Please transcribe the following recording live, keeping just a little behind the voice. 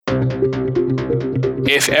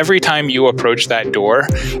If every time you approach that door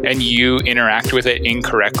and you interact with it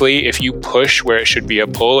incorrectly, if you push where it should be a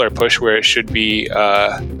pull or push where it should be,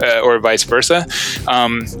 or vice versa,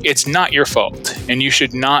 it's not your fault. And you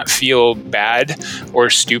should not feel bad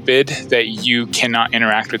or stupid that you cannot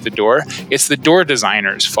interact with the door. It's the door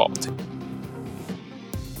designer's fault.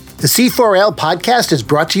 The C4L podcast is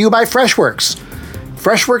brought to you by Freshworks.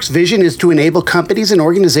 Freshworks' vision is to enable companies and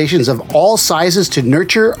organizations of all sizes to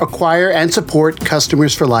nurture, acquire, and support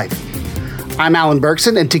customers for life. I'm Alan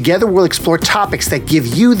Berkson, and together we'll explore topics that give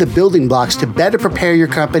you the building blocks to better prepare your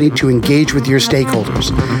company to engage with your stakeholders.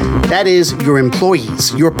 That is, your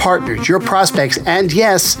employees, your partners, your prospects, and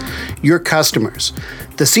yes, your customers.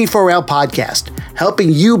 The C4L podcast,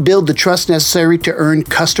 helping you build the trust necessary to earn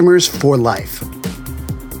customers for life.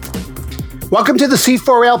 Welcome to the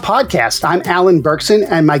C4L podcast. I'm Alan Berkson,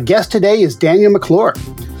 and my guest today is Daniel McClure.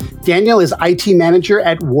 Daniel is IT manager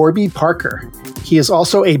at Warby Parker. He is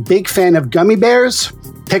also a big fan of gummy bears,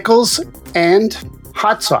 pickles, and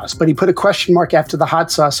hot sauce, but he put a question mark after the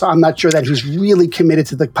hot sauce, so I'm not sure that he's really committed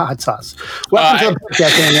to the hot sauce. Welcome to the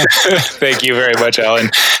podcast, Daniel. Thank you very much, Alan.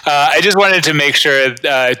 I just wanted to make sure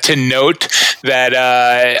to note that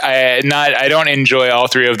I don't enjoy all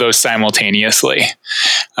three of those simultaneously.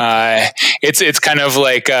 It's kind of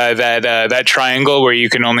like that triangle where you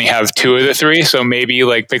can only have two of the three. So maybe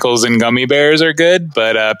like pickles and gummy bears are good,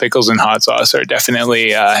 but pickles and hot sauce are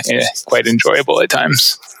definitely quite enjoyable at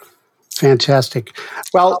times. Fantastic.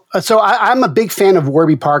 Well, so I'm a big fan of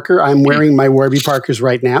Warby Parker. I'm wearing my Warby Parkers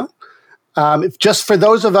right now. Just for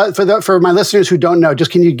those of us, for my listeners who don't know,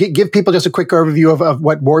 just can you give people just a quick overview of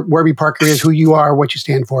what Warby Parker is, who you are, what you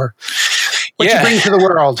stand for, what you bring to the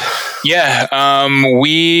world? Yeah,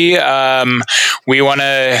 we want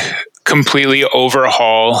to completely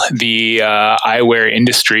overhaul the eyewear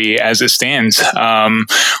industry as it stands.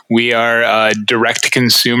 We are a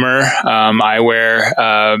direct-to-consumer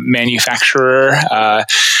eyewear manufacturer.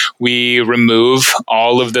 We remove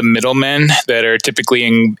all of the middlemen that are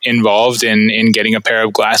typically involved in getting a pair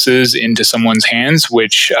of glasses into someone's hands,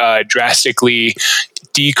 which drastically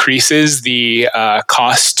decreases the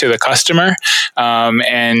cost to the customer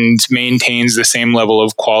and maintains the same level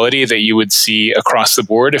of quality that you would see across the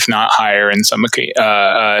board, if not higher in some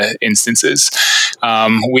instances.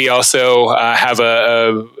 We also have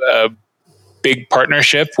a big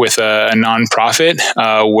partnership with a nonprofit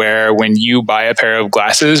where when you buy a pair of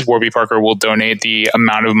glasses, Warby Parker will donate the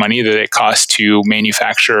amount of money that it costs to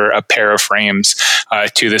manufacture a pair of frames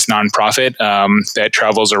to this nonprofit that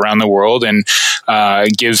travels around the world and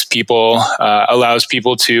allows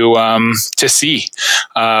people to see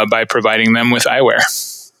by providing them with eyewear.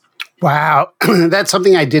 Wow, that's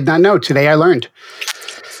something I did not know. Today I learned.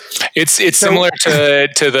 It's similar to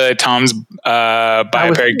the Tom's buy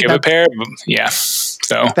a pair, give a pair. Yeah.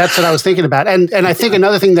 So that's what I was thinking about. And I think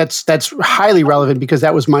another thing that's highly relevant, because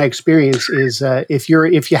that was my experience, is if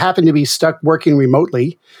you happen to be stuck working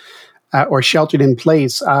remotely or sheltered in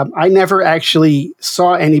place, I never actually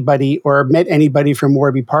saw anybody or met anybody from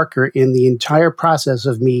Warby Parker in the entire process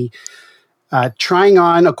of me trying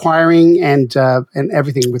on, acquiring, and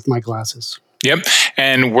everything with my glasses. Yep,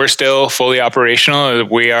 and we're still fully operational.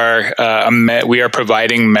 We are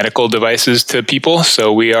providing medical devices to people,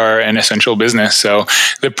 so we are an essential business. So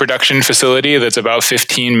the production facility that's about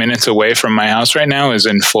 15 minutes away from my house right now is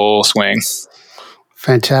in full swing.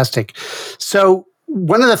 Fantastic. So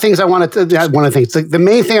the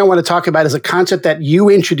main thing I want to talk about is a concept that you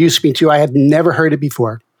introduced me to. I had never heard it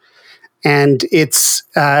before, and it's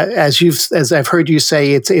as I've heard you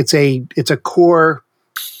say, it's a core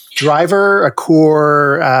driver, a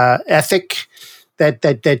core ethic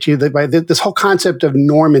this whole concept of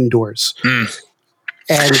Norman doors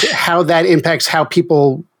and how that impacts how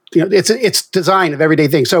people, it's design of everyday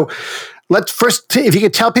things. So let's first, if you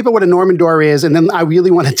could tell people what a Norman door is, and then I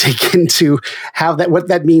really want to take into what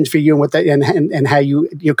that means for you and how you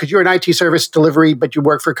because you're an IT service delivery, but you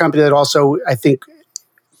work for a company that also, I think,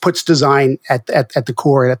 puts design at the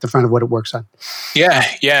core and at the front of what it works on. Yeah,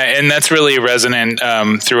 and that's really resonant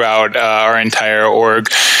throughout our entire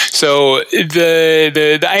org. So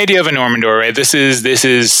the idea of a Norman door, right? This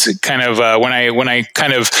is kind of when I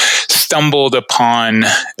kind of stumbled upon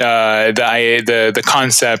the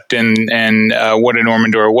concept and what a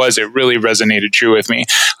Norman door was, it really resonated true with me.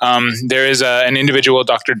 There is an individual,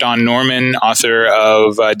 Dr. Don Norman, author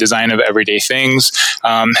of Design of Everyday Things,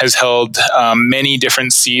 has held many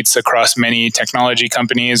different seats across many technology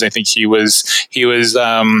companies. I think he was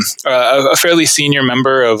a fairly senior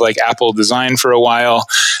member of like Apple Design for a while.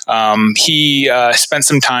 He spent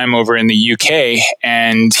some time over in the UK,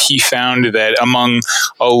 and he found that among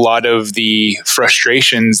a lot of the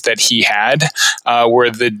frustrations that he had were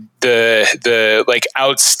the like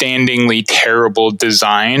outstandingly terrible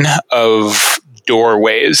design of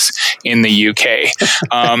doorways in the UK,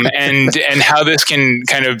 and how this can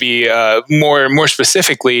kind of be more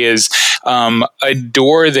specifically is a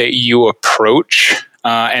door that you approach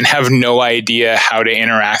and have no idea how to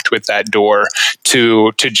interact with that door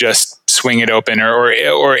to just swing it open or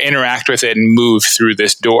interact with it and move through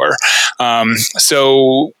this door.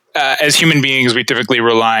 As human beings, we typically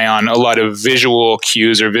rely on a lot of visual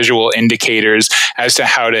cues or visual indicators as to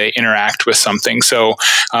how to interact with something. So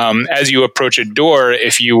as you approach a door,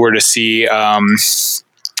 if you were to see a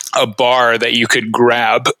bar that you could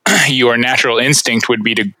grab, your natural instinct would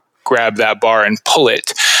be to grab that bar and pull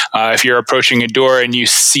it. If you're approaching a door and you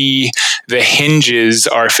see the hinges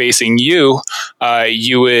are facing you,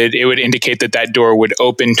 it would indicate that door would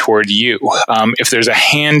open toward you. If there's a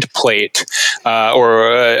hand plate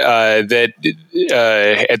at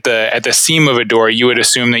the seam of a door, you would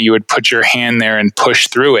assume that you would put your hand there and push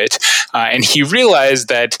through it. And he realized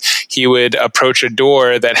that he would approach a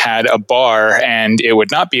door that had a bar, and it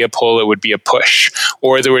would not be a pull, it would be a push,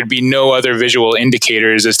 or there would be no other visual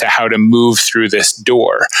indicators as to how to move through this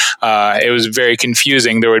door. It was very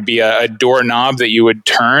confusing. There would be a doorknob that you would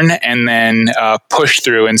turn and then push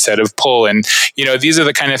through instead of pull. And, these are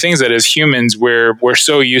the kind of things that as humans, we're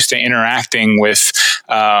so used to interacting with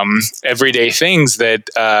everyday things that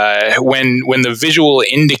when the visual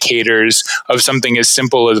indicators of something as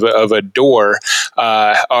simple as of a door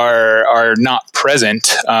are not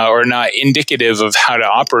present or not indicative of how to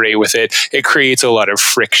operate with it, it creates a lot of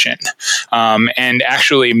friction and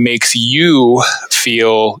actually makes you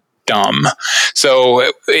feel dumb.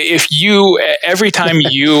 So every time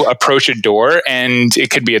you approach a door, and it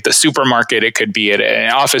could be at the supermarket, it could be at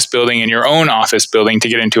an office building, in your own office building to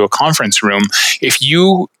get into a conference room,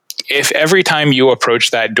 if every time you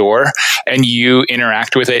approach that door and you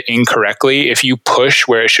interact with it incorrectly, if you push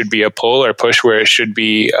where it should be a pull or push where it should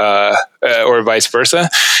be or vice versa,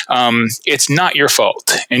 it's not your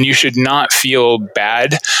fault. And you should not feel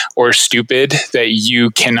bad or stupid that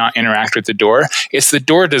you cannot interact with the door. It's the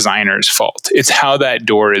door designer's fault. It's how that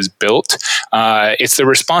door is built. It's the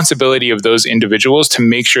responsibility of those individuals to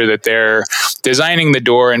make sure that they're designing the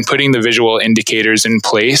door and putting the visual indicators in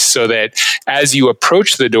place so that as you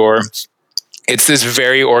approach the door, it's this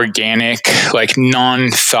very organic, like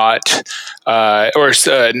non-thought, like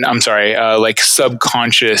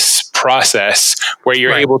subconscious process where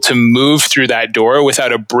you're able to move through that door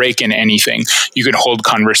without a break in anything. You can hold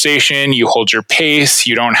conversation, you hold your pace,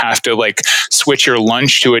 you don't have to like switch your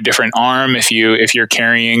lunch to a different arm if you're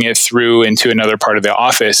carrying it through into another part of the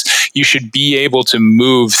office. You should be able to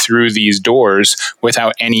move through these doors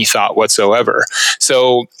without any thought whatsoever.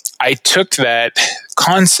 So I took that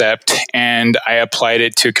concept and I applied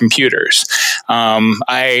it to computers.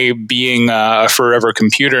 I, being a forever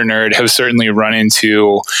computer nerd, have certainly run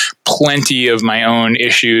into plenty of my own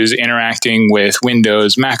issues interacting with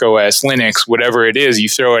Windows, Mac OS, Linux, whatever it is. You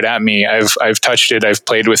throw it at me, I've touched it, I've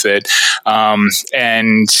played with it.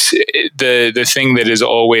 And the thing that is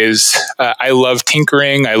always, I love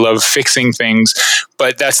tinkering, I love fixing things,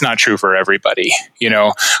 but that's not true for everybody.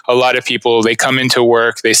 A lot of people, they come into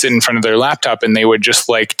work, they sit in front of their laptop, and they would just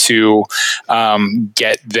like to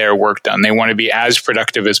get their work done. They want to be as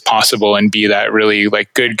productive as possible and be that really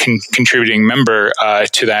like good contributing member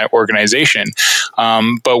to that organization.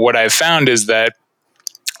 But what I've found is that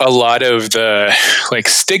a lot of the like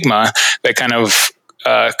stigma that kind of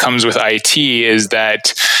comes with IT is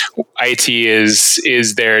that IT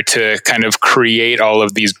is there to kind of create all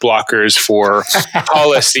of these blockers for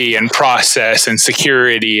policy and process and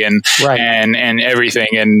security and everything.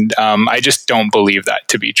 And I just don't believe that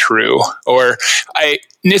to be true.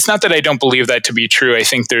 It's not that I don't believe that to be true. I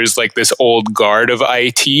think there's like this old guard of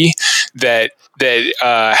IT that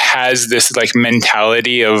has this like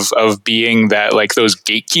mentality of being that like those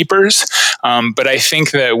gatekeepers. But I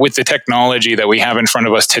think that with the technology that we have in front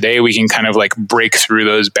of us today, we can kind of like break through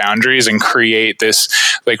those boundaries and create this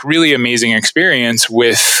like really amazing experience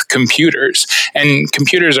with computers. And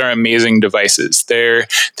computers are amazing devices.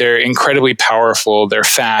 They're incredibly powerful. They're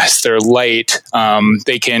fast. They're light.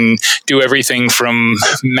 They can do everything from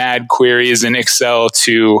mad queries in Excel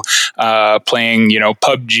to playing,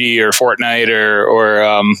 PUBG or Fortnite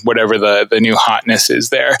or whatever the new hotness is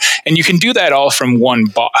there. And you can do that all from one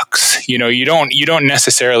box. You don't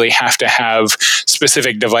necessarily have to have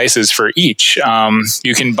specific devices for each.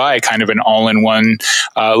 You can buy kind of an all-in-one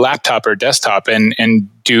laptop or desktop and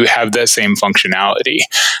do have that same functionality.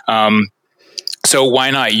 So why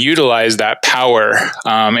not utilize that power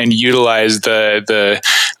and utilize the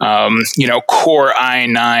Core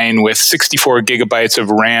i9 with 64 gigabytes of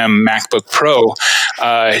RAM MacBook Pro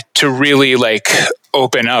to really like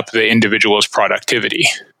open up the individual's productivity?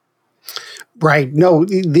 Right. No,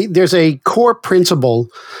 there's a core principle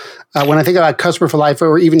when I think about customer for life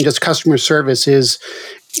or even just customer service is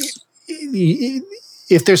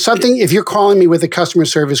if you're calling me with a customer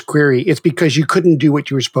service query, it's because you couldn't do what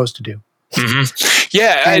you were supposed to do. Mm-hmm.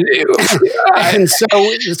 Yeah. And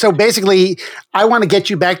so basically, I want to get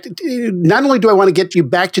you back to, not only do I want to get you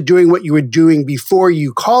back to doing what you were doing before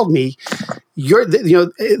you called me,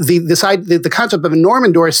 the concept of a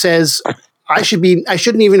Norman door says I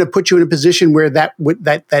shouldn't even have put you in a position where that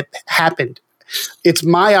happened. It's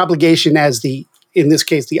my obligation as in this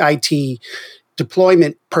case, the IT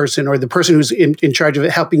deployment person or the person who's in charge of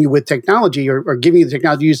helping you with technology or giving you the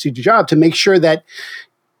technology you use to do your job to make sure that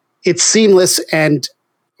it's seamless and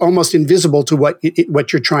almost invisible to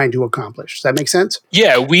what you're trying to accomplish. Does that make sense?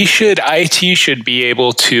 Yeah, IT should be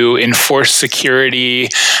able to enforce security,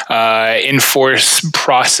 enforce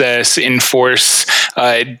process, enforce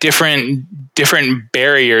different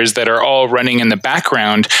barriers that are all running in the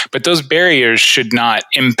background, but those barriers should not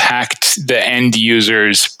impact the end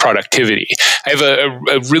user's productivity. I have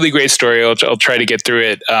a really great story. I'll try to get through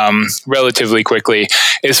it relatively quickly.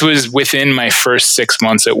 This was within my first 6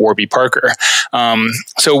 months at Warby Parker.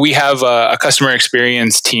 So we have a customer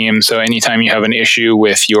experience team. So anytime you have an issue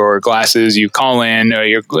with your glasses, you call in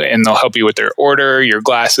and they'll help you with their order, your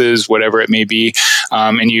glasses, whatever it may be.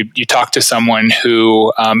 And you talk to someone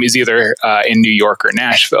who is either in New York or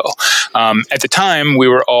Nashville. At the time, we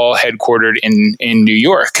were all headquartered in New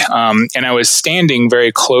York. And I was standing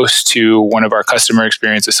very close to one of our customer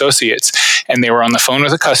experience associates. And they were on the phone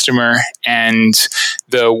with a customer, and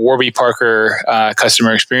the Warby Parker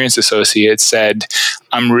customer experience associate said,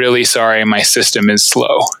 "I'm really sorry, my system is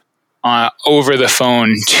slow." Over the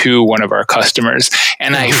phone to one of our customers.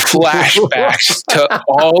 And I flash back to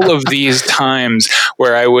all of these times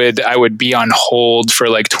where I would be on hold for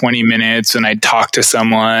like 20 minutes and I'd talk to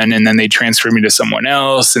someone and then they'd transfer me to someone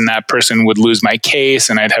else and that person would lose my case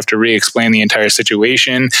and I'd have to re-explain the entire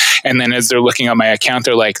situation. And then as they're looking at my account,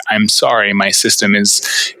 they're like, "I'm sorry, my system is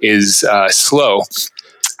slow."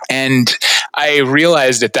 And I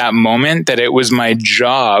realized at that moment that it was my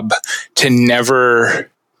job to never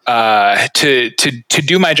to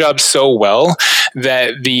do my job so well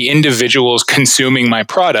that the individuals consuming my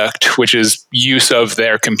product, which is use of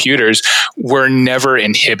their computers, were never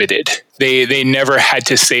inhibited. They never had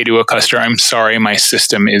to say to a customer, "I'm sorry, my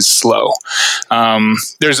system is slow."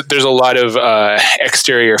 There's a lot of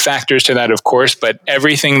exterior factors to that, of course, but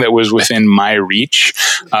everything that was within my reach,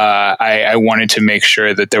 I wanted to make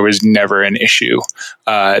sure that there was never an issue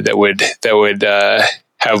that would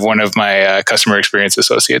have one of my customer experience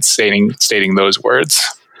associates stating those words.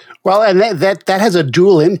 Well, and that has a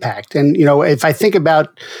dual impact. And, if I think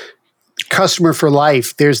about customer for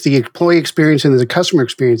life, there's the employee experience and there's a customer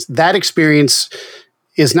experience. That experience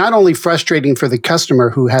is not only frustrating for the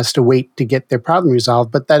customer who has to wait to get their problem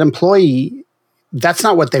resolved, but that employee, that's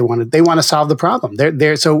not what they wanted. They want to solve the problem.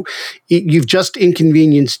 So you've just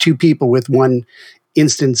inconvenienced two people with one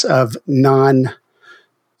instance of one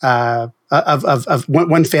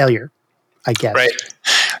failure, I guess. Right.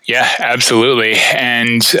 Yeah, absolutely.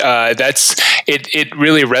 And that's it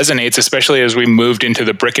really resonates, especially as we moved into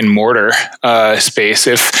the brick and mortar space.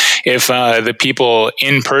 If the people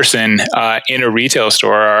in person in a retail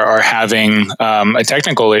store are having a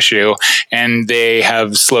technical issue and they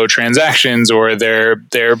have slow transactions or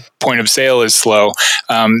their point of sale is slow,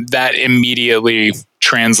 that immediately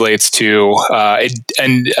translates to a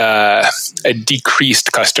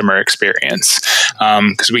decreased customer experience,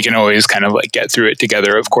 because we can always kind of like get through it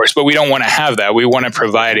together, of course, but we don't want to have that. We want to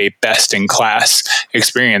provide a best-in-class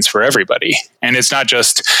experience for everybody, and it's not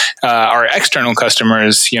just our external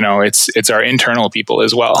customers. It's our internal people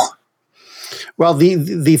as well. Well,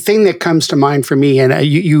 the thing that comes to mind for me, and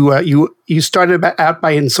you started out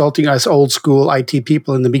by insulting us old school IT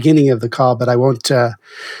people in the beginning of the call, but I won't. At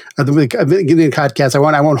the beginning of the podcast,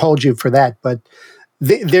 I won't hold you for that. But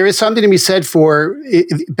there is something to be said for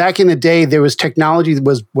back in the day. There was technology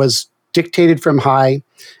that was dictated from high,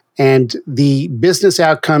 and the business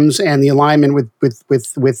outcomes and the alignment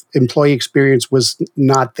with employee experience was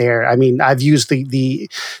not there. I mean, I've used the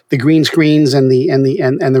green screens and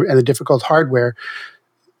the difficult hardware.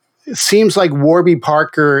 It seems like Warby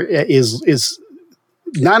Parker is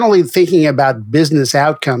not only thinking about business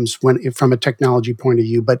outcomes from a technology point of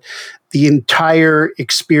view, but the entire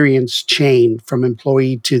experience chain from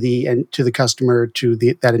employee to the customer to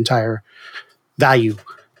that entire value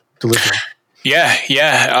delivery.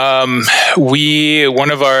 Yeah.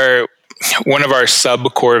 One of our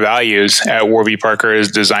sub core values at Warby Parker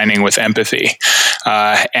is designing with empathy.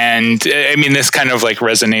 And I mean, this kind of like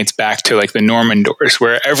resonates back to like the Norman doors,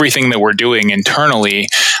 where everything that we're doing internally,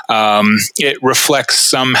 it reflects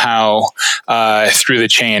somehow through the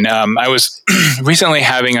chain. I was recently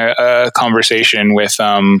having a conversation with,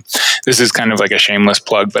 this is kind of like a shameless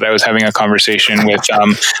plug, but I was having a conversation with,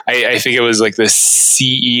 I think it was like the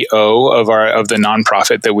CEO of the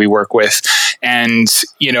nonprofit that we work with. And,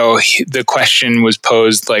 the question was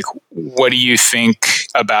posed like, what do you think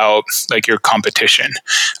about like your competition,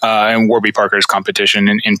 and Warby Parker's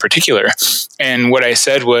competition in particular? And what I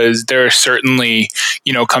said was, there are certainly,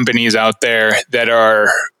 companies out there that are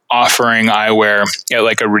offering eyewear at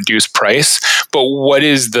like a reduced price, but what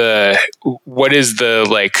is the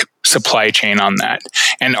like supply chain on that?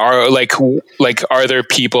 And are there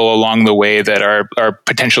people along the way that are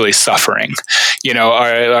potentially suffering?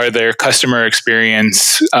 Are there customer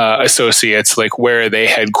experience associates, like where are they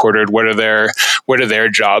headquartered? What are their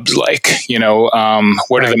jobs like?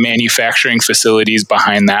 What are the manufacturing facilities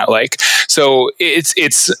behind that like? So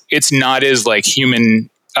it's not as like human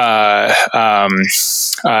impactful.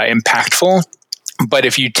 But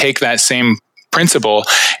if you take that same principle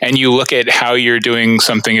and you look at how you're doing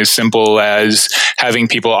something as simple as having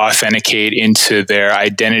people authenticate into their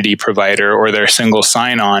identity provider or their single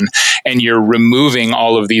sign-on, and you're removing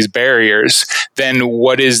all of these barriers, then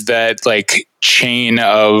what is that like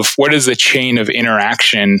what is the chain of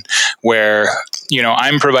interaction where,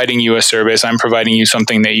 I'm providing you a service, I'm providing you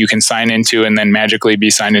something that you can sign into and then magically be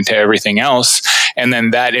signed into everything else. And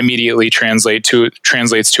then that immediately translates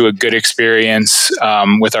to a good experience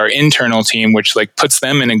with our internal team, which like puts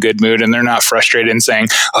them in a good mood, and they're not frustrated and saying,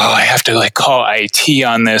 oh, I have to like call IT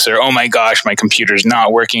on this, or oh my gosh, my computer's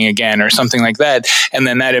not working again, or something like that. And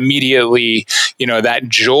then that immediately, that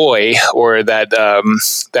joy or that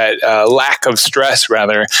lack of stress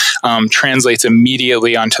rather translates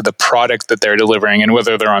immediately onto the product that they're delivering. And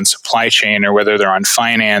whether they're on supply chain or whether they're on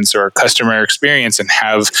finance or customer experience and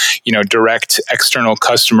have, direct external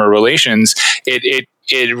customer relations, it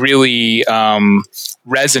really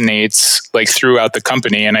resonates like throughout the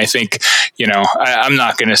company. And I think, I'm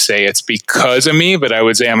not going to say it's because of me, but I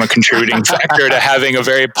would say I'm a contributing factor to having a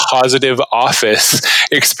very positive office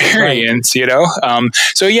experience,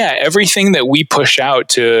 So yeah, everything that we push out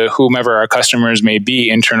to whomever our customers may be,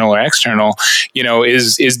 internal or external,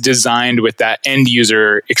 is designed with that end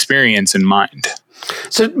user experience in mind.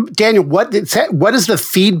 So Daniel, what is the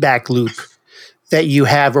feedback loop that you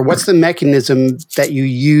have, or what's the mechanism that you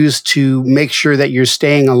use to make sure that you're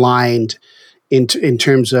staying aligned in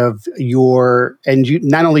terms of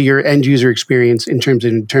not only your end user experience in terms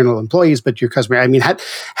of internal employees, but your customer? I mean,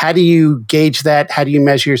 how do you gauge that? How do you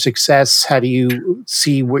measure your success? How do you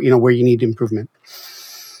see where you need improvement?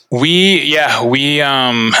 We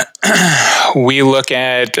look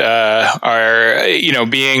at our,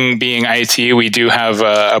 being IT, we do have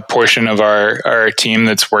a portion of our team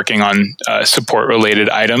that's working on support related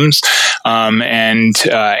items. And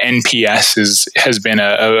NPS has been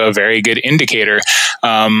a very good indicator.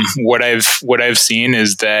 What I've seen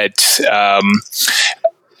is that,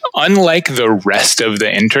 unlike the rest of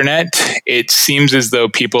the internet, it seems as though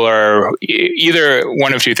people are either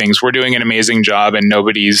one of two things. We're doing an amazing job and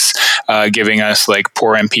nobody's giving us like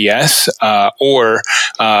poor MPS, or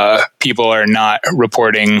people are not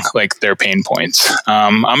reporting like their pain points.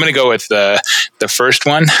 I'm going to go with the first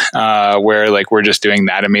one, where like we're just doing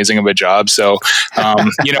that amazing of a job. So,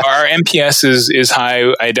 our MPS is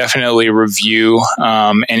high. I definitely review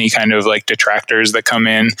any kind of like detractors that come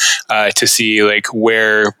in to see like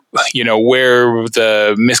where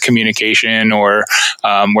the miscommunication or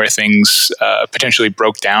where things potentially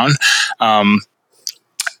broke down.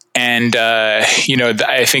 And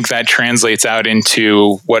I think that translates out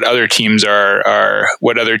into what other teams are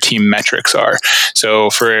what other team metrics are. So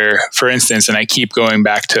for instance, and I keep going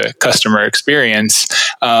back to customer experience,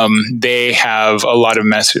 they have a lot of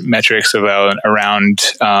metrics around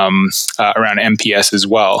MPS as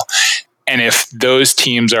well. And if those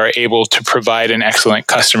teams are able to provide an excellent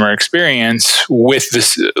customer experience with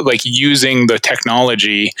this, like using the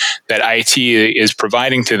technology that IT is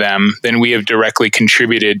providing to them, then we have directly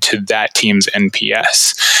contributed to that team's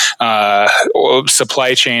NPS.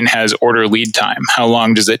 Supply chain has order lead time. How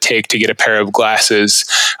long does it take to get a pair of glasses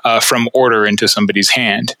from order into somebody's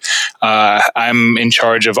hand? I'm in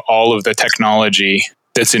charge of all of the technology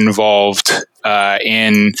that's involved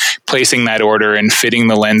in placing that order and fitting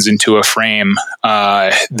the lens into a frame,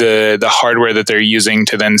 the hardware that they're using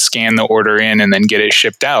to then scan the order in and then get it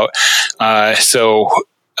shipped out. That's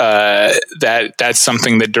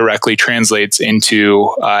something that directly translates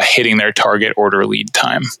into hitting their target order lead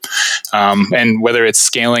time. And whether it's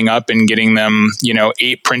scaling up and getting them,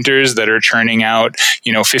 8 printers that are churning out,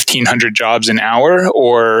 1,500 jobs an hour,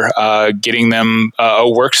 or getting them a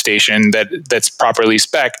workstation that's properly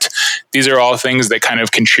spec'd, these are all things that kind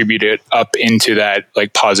of contributed up into that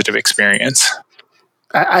like positive experience.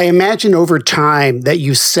 I imagine over time that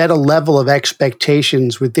you set a level of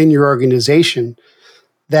expectations within your organization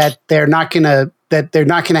that they're not going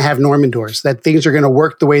to have Norman doors, that things are going to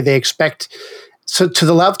work the way they expect. So to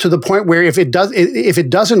the point where if it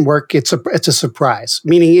doesn't work, it's a surprise.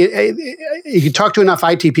 Meaning, you talk to enough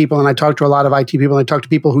IT people, and I talk to a lot of IT people, and I talk to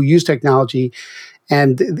people who use technology,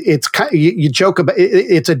 and you joke about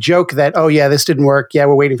it's a joke that, oh yeah, this didn't work. Yeah,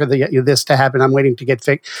 we're waiting for this to happen. I'm waiting to get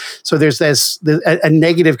fixed. So there's a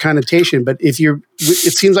negative connotation. But it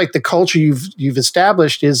seems like the culture you've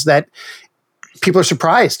established is that people are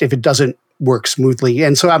surprised if it doesn't work smoothly.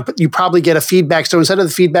 And so you probably get a feedback. So instead of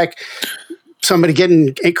the feedback, somebody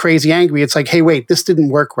getting crazy angry, it's like, hey, wait, this didn't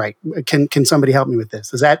work right. Can somebody help me with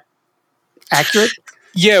this? Is that accurate?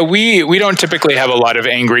 Yeah, we don't typically have a lot of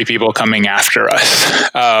angry people coming after us,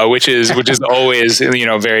 which is always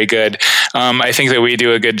very good. I think that we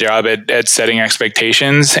do a good job at setting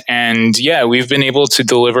expectations, and yeah, we've been able to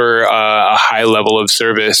deliver a high level of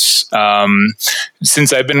service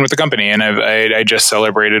since I've been with the company, and I just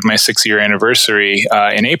celebrated my 6-year anniversary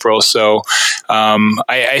in April. So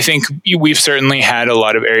I think we've certainly had a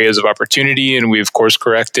lot of areas of opportunity, and we've course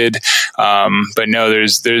corrected. But no,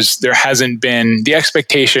 there hasn't been the expectation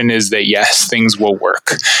is that yes, things will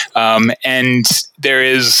work. And there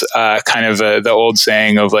is kind of the old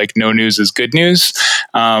saying of like, no news is good news.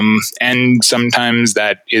 And sometimes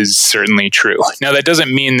that is certainly true. Now, that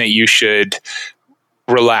doesn't mean that you should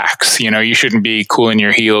relax. You shouldn't be cooling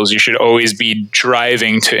your heels. You should always be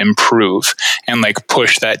driving to improve and like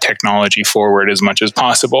push that technology forward as much as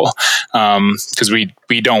possible. Because we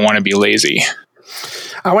don't want to be lazy.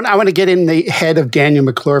 I want to get in the head of Daniel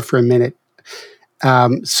McClure for a minute.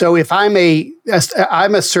 So if I'm I'm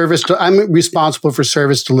responsible for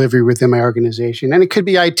service delivery within my organization, and it could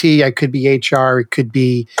be IT, it could be HR, it could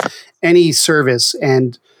be any service,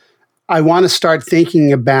 and I want to start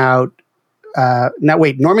thinking about. Now,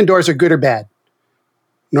 wait, Norman doors are good or bad?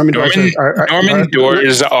 Norman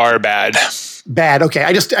doors are bad. Bad. Okay.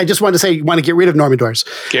 I just wanted to say you want to get rid of Norman doors.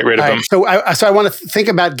 Get rid of them. So I want to think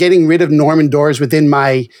about getting rid of Norman doors within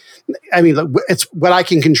my. I mean, it's what I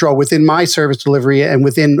can control within my service delivery and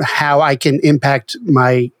within how I can impact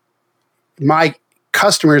my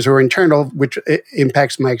customers who are internal, which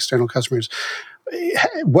impacts my external customers.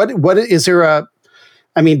 What is there a?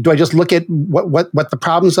 I mean, do I just look at what the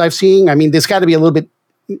problems I've seen? I mean, there's got to be a little bit.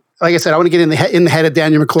 Like I said, I want to get in the head of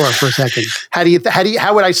Daniel McClure for a second. How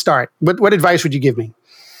would I start? What advice would you give me?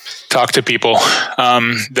 Talk to people.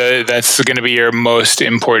 That's going to be your most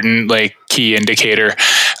important key indicator.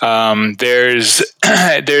 There's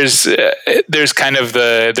kind of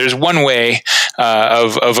there's one way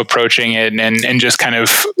of approaching it and just kind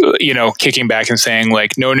of kicking back and saying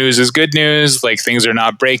no news is good news. Things are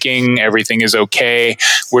not breaking. Everything is okay.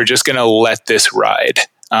 We're just going to let this ride.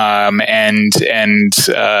 And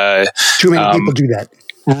too many people do that.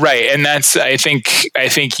 Right, and that's I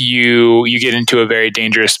think you get into a very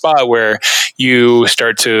dangerous spot where you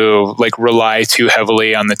start to like rely too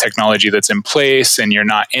heavily on the technology that's in place, and you're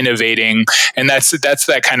not innovating, and that's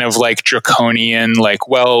that kind of like draconian, like,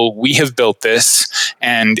 well, we have built this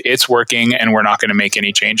and it's working, and we're not going to make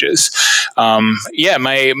any changes. Yeah,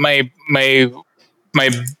 my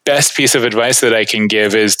best piece of advice that I can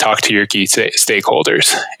give is talk to your key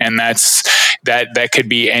stakeholders, and that could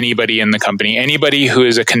be anybody in the company, anybody who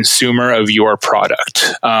is a consumer of your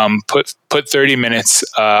product. Put 30 minutes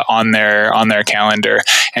on their calendar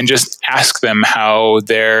and just ask them how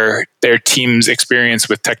their team's experience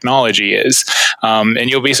with technology is, and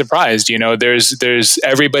you'll be surprised. There's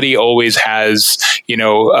everybody always has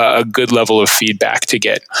a good level of feedback to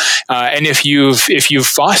get, and if you've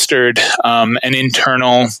fostered an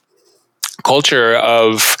internal culture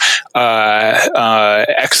of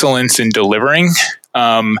excellence in delivering,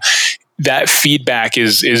 that feedback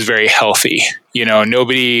is very healthy.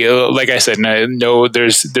 Nobody, like I said, no,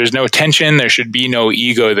 there's no tension. There should be no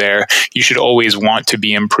ego there. You should always want to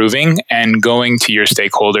be improving and going to your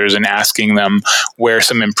stakeholders and asking them where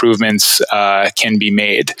some improvements can be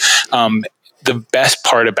made. The best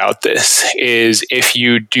part about this is if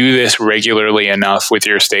you do this regularly enough with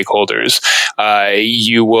your stakeholders,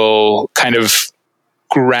 you will kind of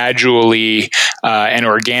gradually and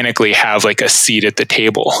organically have like a seat at the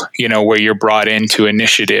table, where you're brought into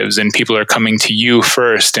initiatives and people are coming to you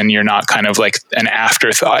first, and you're not kind of like an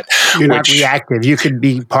afterthought. You're not reactive. You could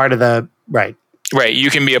be part of the right. Right.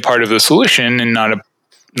 You can be a part of the solution and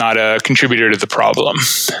not a contributor to the problem.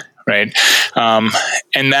 Right.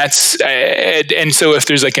 And so if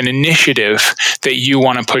there's like an initiative that you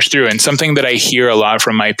want to push through, and something that I hear a lot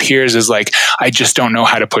from my peers is like, I just don't know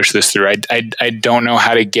how to push this through. I don't know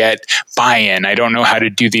how to get buy-in. I don't know how to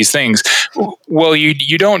do these things. Well,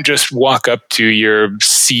 you don't just walk up to your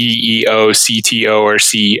CEO, CTO, or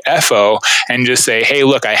CFO and just say, hey,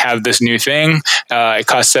 look, I have this new thing. It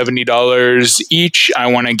costs $70 each. I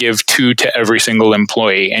want to give 2 to every single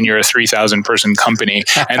employee. And you're a 3,000 person company.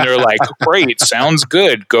 And they're like, great, sounds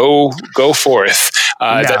good. Go forth.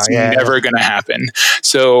 That's never going to happen.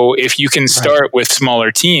 So if you can start with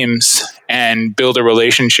smaller teams and build a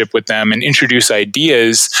relationship with them and introduce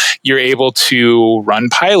ideas, you're able to run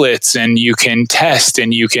pilots, and you can test,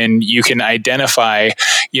 and you can identify,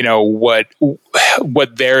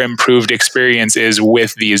 what their improved experience is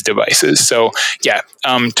with these devices. So yeah,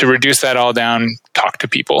 to reduce that all down, talk to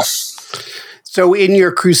people. So in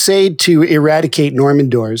your crusade to eradicate Norman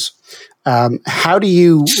doors, how do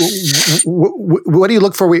you? What do you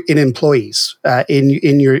look for in employees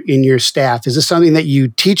in your staff? Is this something that you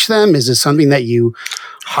teach them? Is this something that you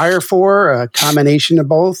hire for? A combination of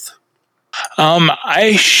both?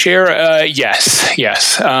 I share,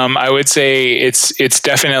 yes. I would say it's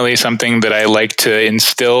definitely something that I like to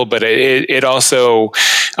instill, but it also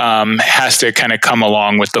has to kind of come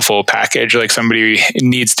along with the full package. Like somebody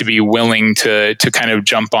needs to be willing to kind of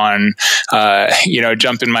jump on,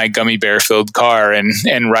 jump in my gummy bear filled car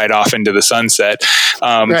and ride off into the sunset.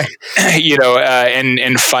 Right.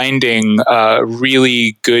 And finding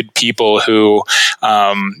really good people who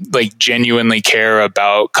like genuinely care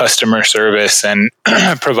about customer service and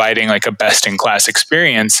providing like a best in class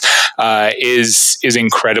experience is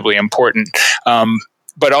incredibly important.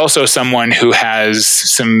 But also someone who has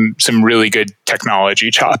some really good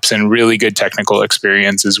technology chops and really good technical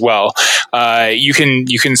experience as well. You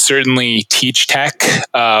can certainly teach tech.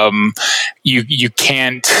 You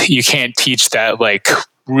can't teach that like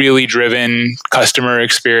really driven, customer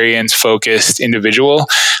experience focused individual.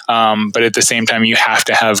 But at the same time, you have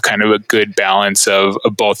to have kind of a good balance of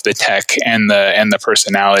both the tech and the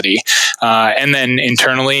personality. And then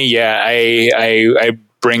internally, I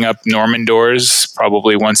bring up Norman doors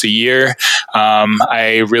probably once a year.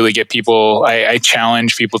 I really get people. I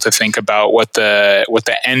challenge people to think about what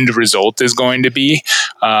the end result is going to be.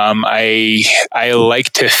 I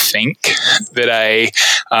like to think that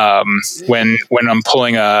when I'm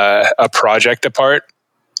pulling a project apart,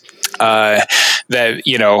 that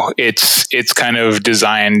it's kind of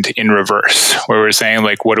designed in reverse, where we're saying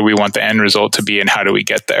like, what do we want the end result to be, and how do we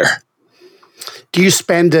get there? Do you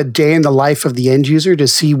spend a day in the life of the end user to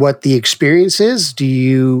see what the experience is?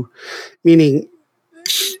 Meaning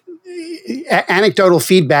anecdotal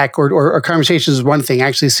feedback or conversations is one thing.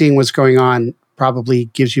 Actually seeing what's going on probably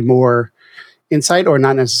gives you more insight, or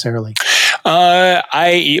not necessarily?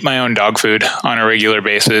 I eat my own dog food on a regular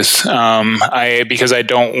basis. Because I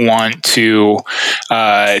don't want to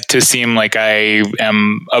seem like I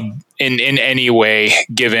am in any way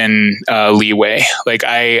given leeway. Like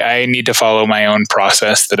I need to follow my own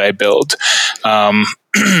process that I build.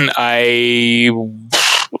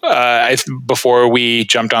 Before we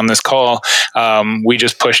jumped on this call, we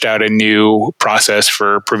just pushed out a new process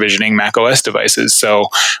for provisioning macOS devices. So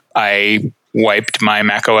I wiped my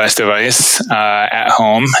macOS device at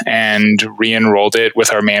home and re-enrolled it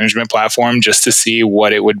with our management platform just to see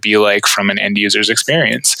what it would be like from an end user's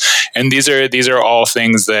experience. And these are all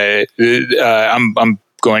things that I'm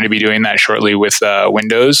going to be doing that shortly with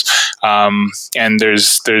Windows. And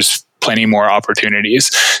there's plenty more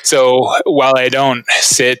opportunities. So while I don't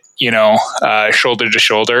sit, shoulder to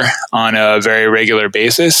shoulder on a very regular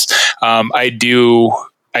basis, I do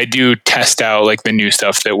test out like the new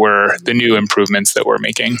stuff the new improvements that we're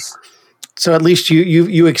making. So at least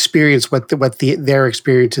you experience what their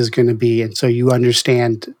experience is going to be, and so you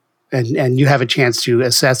understand, and you have a chance to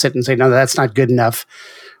assess it and say, no, that's not good enough.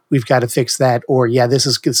 We've got to fix that, or this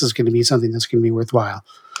is going to be something that's going to be worthwhile,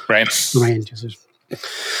 right? For my end users.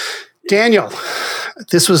 Daniel,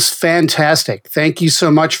 this was fantastic. Thank you so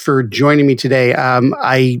much for joining me today.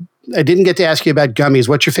 I didn't get to ask you about gummies.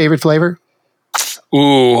 What's your favorite flavor?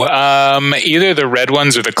 Ooh, either the red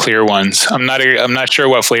ones or the clear ones. I'm not sure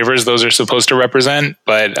what flavors those are supposed to represent,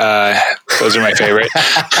 but those are my favorite.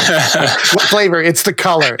 What flavor? It's the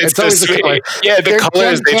color. It's always the color. Yeah, the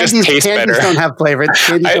colors, they just taste better. Candies don't have flavor.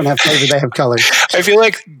 Candies don't have flavor. They have color. I feel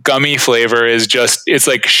like gummy flavor is it's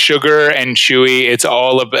like sugar and chewy. It's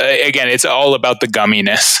all about the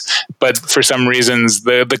gumminess. But for some reasons,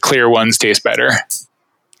 the clear ones taste better.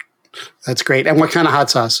 That's great. And what kind of hot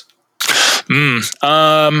sauce?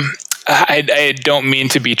 I don't mean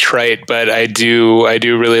to be trite, but I do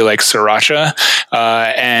really like sriracha,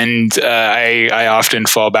 and I often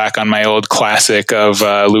fall back on my old classic of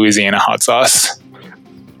Louisiana hot sauce.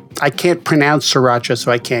 I can't pronounce sriracha,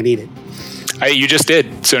 so I can't eat it. You just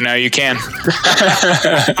did, so now you can.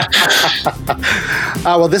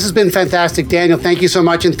 Well, this has been fantastic, Daniel. Thank you so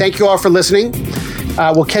much, and thank you all for listening.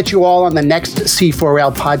 We'll catch you all on the next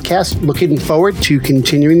C4L podcast. Looking forward to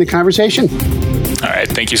continuing the conversation. All right.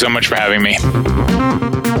 Thank you so much for having me.